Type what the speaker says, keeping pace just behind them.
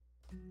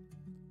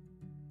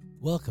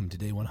Welcome to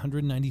day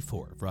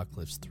 194 of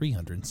Rockcliffe's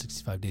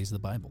 365 Days of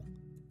the Bible.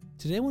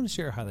 Today I want to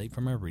share a highlight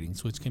from our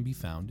readings which can be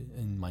found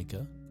in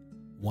Micah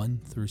 1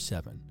 through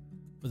 7,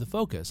 with a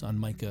focus on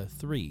Micah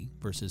 3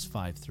 verses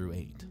 5 through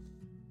 8.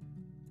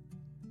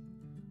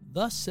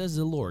 Thus says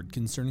the Lord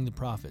concerning the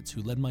prophets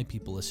who led my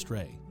people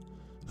astray,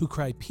 who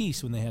cry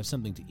peace when they have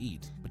something to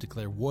eat, but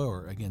declare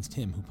war against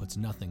him who puts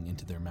nothing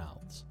into their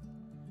mouths.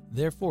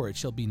 Therefore it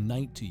shall be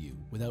night to you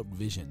without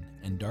vision,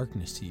 and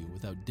darkness to you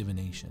without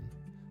divination.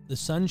 The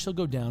sun shall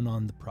go down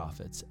on the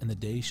prophets, and the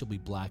day shall be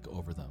black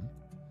over them.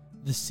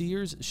 The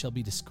seers shall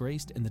be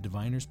disgraced, and the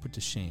diviners put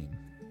to shame.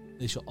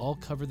 They shall all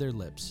cover their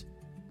lips,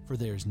 for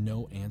there is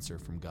no answer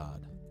from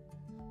God.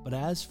 But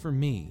as for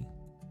me,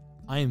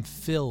 I am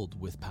filled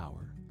with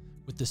power,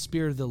 with the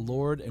Spirit of the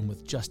Lord, and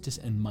with justice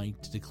and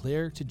might, to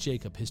declare to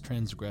Jacob his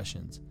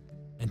transgressions,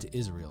 and to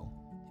Israel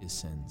his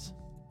sins.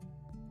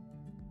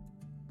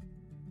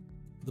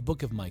 The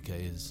book of Micah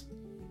is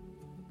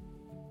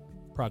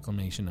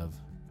proclamation of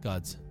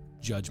God's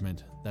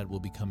judgment that will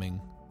be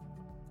coming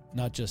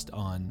not just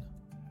on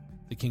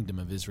the kingdom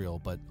of Israel,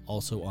 but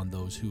also on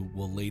those who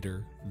will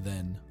later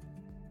then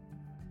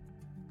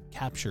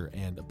capture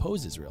and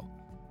oppose Israel.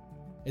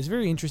 It's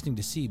very interesting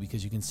to see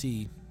because you can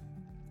see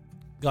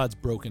God's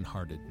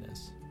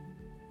brokenheartedness,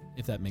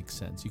 if that makes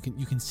sense.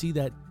 You can see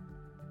that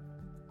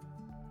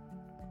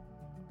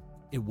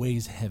it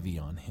weighs heavy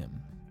on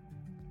him.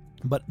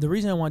 But the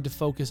reason I wanted to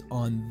focus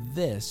on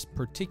this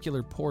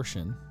particular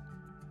portion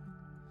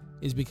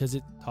is because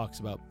it talks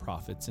about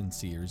prophets and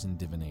seers and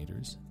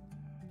divinators.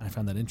 And I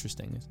found that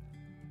interesting.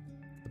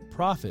 The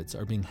prophets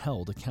are being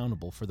held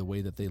accountable for the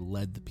way that they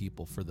led the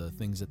people, for the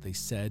things that they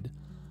said.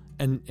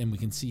 And we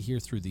can see here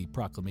through the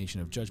proclamation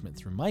of judgment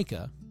through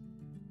Micah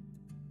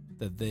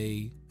that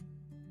they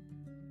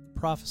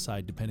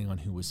prophesied depending on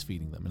who was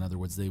feeding them. In other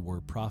words, they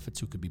were prophets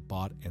who could be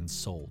bought and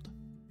sold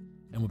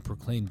and would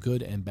proclaim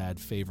good and bad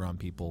favor on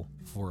people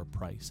for a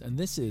price. And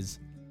this is,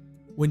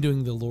 when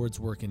doing the Lord's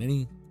work in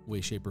any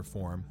way, shape, or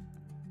form,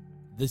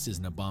 this is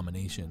an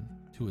abomination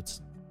to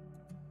its,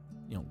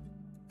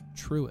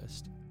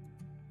 truest.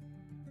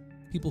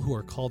 People who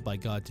are called by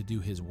God to do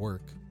his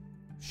work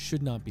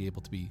should not be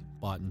able to be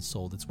bought and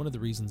sold. It's one of the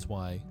reasons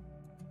why,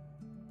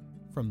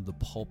 from the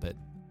pulpit,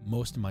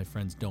 most of my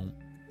friends don't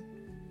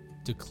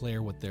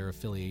declare what their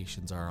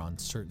affiliations are on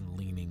certain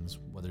leanings,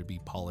 whether it be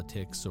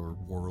politics or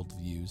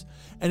worldviews.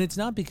 And it's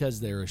not because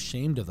they're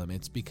ashamed of them.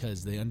 It's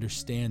because they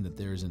understand that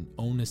there's an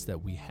onus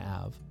that we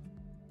have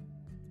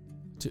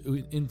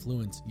to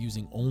influence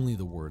using only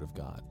the Word of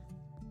God.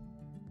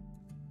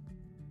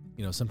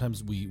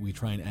 Sometimes we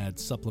try and add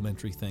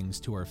supplementary things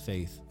to our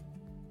faith,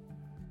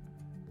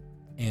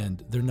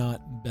 and they're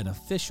not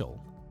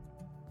beneficial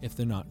if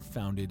they're not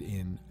founded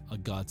in a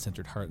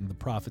God-centered heart. And the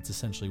prophets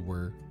essentially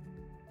were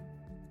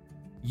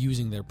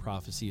using their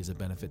prophecy as a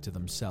benefit to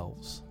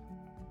themselves.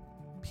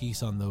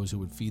 Peace on those who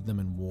would feed them,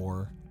 and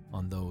war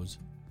on those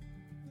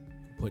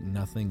who put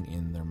nothing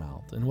in their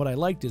mouth. And what I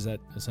liked is that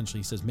essentially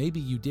he says, maybe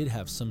you did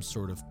have some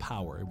sort of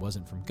power. It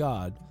wasn't from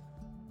God,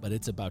 but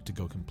it's about to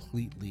go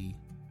completely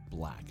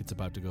black. It's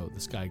about to go,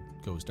 the sky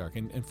goes dark.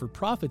 And for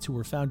prophets who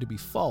were found to be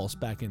false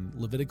back in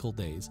Levitical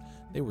days,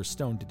 they were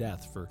stoned to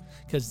death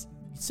because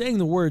saying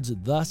the words,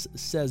 "Thus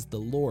says the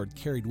Lord,"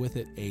 carried with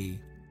it a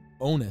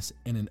onus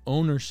and an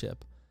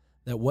ownership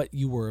that what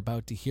you were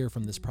about to hear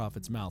from this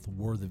prophet's mouth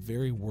were the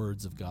very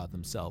words of God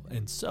themselves.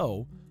 And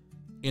so,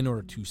 in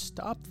order to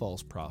stop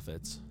false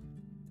prophets,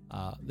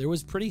 there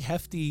was pretty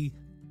hefty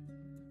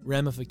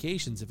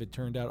ramifications if it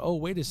turned out, oh,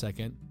 wait a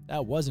second,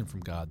 that wasn't from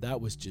God, that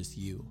was just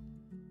you.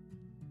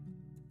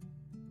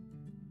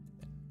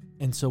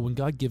 And so when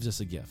God gives us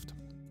a gift,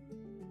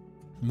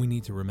 we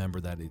need to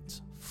remember that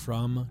it's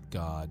from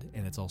God,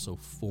 and it's also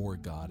for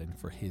God and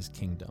for his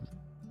kingdom.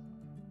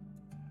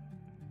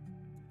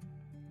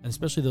 And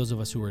especially those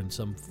of us who are in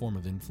some form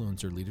of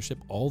influence or leadership,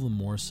 all the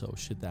more so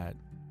should that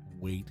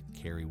weight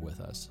carry with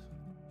us.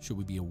 Should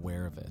we be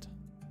aware of it?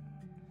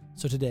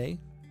 So today,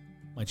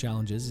 my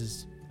challenge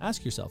is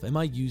ask yourself, am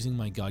I using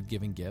my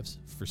God-given gifts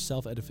for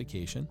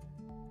self-edification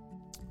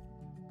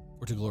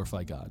or to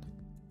glorify God?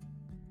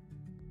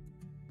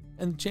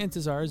 And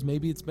chances are is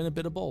maybe it's been a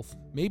bit of both.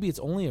 Maybe it's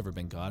only ever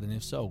been God, and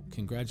if so,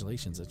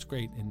 congratulations, that's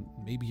great. And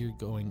maybe you're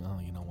going, oh,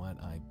 you know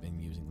what, I've been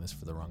using this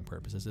for the wrong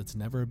purposes. It's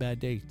never a bad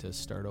day to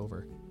start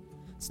over.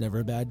 It's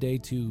never a bad day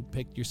to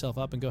pick yourself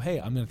up and go, hey,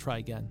 I'm going to try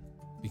again,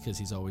 because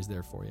he's always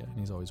there for you, and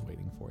he's always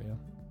waiting for you.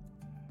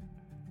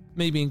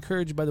 May be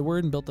encouraged by the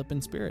word and built up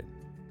in spirit.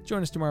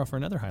 Join us tomorrow for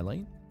another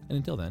highlight, and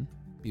until then,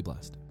 be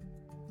blessed.